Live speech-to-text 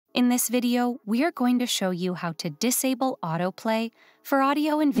In this video, we are going to show you how to disable autoplay for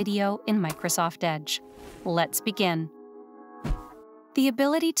audio and video in Microsoft Edge. Let's begin. The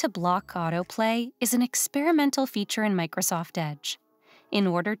ability to block autoplay is an experimental feature in Microsoft Edge. In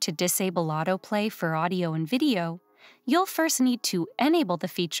order to disable autoplay for audio and video, you'll first need to enable the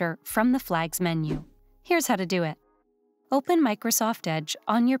feature from the Flags menu. Here's how to do it. Open Microsoft Edge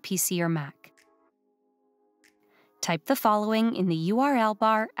on your PC or Mac. Type the following in the URL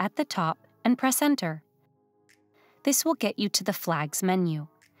bar at the top and press Enter. This will get you to the Flags menu.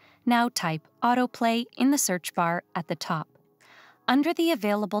 Now type Autoplay in the search bar at the top. Under the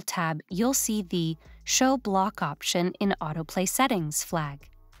Available tab, you'll see the Show Block option in Autoplay Settings flag.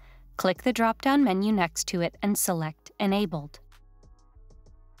 Click the drop-down menu next to it and select Enabled.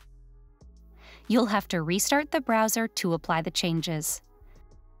 You'll have to restart the browser to apply the changes.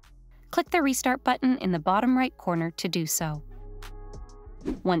 Click the Restart button in the bottom right corner to do so.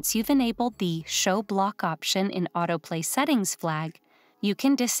 Once you've enabled the Show Block option in Autoplay Settings flag, you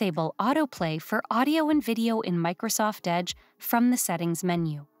can disable autoplay for audio and video in Microsoft Edge from the Settings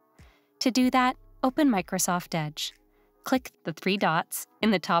menu. To do that, open Microsoft Edge. Click the three dots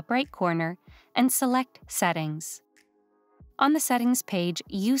in the top right corner and select Settings. On the Settings page,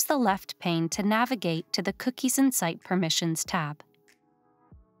 use the left pane to navigate to the Cookies and Site Permissions tab.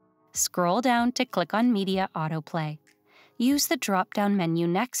 Scroll down to click on Media Autoplay. Use the drop-down menu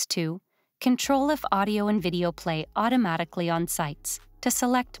next to Control if audio and video play automatically on sites to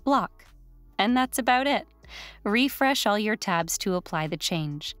select Block. And that's about it. Refresh all your tabs to apply the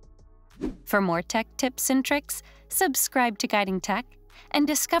change. For more tech tips and tricks, subscribe to Guiding Tech and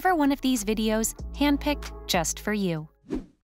discover one of these videos handpicked just for you.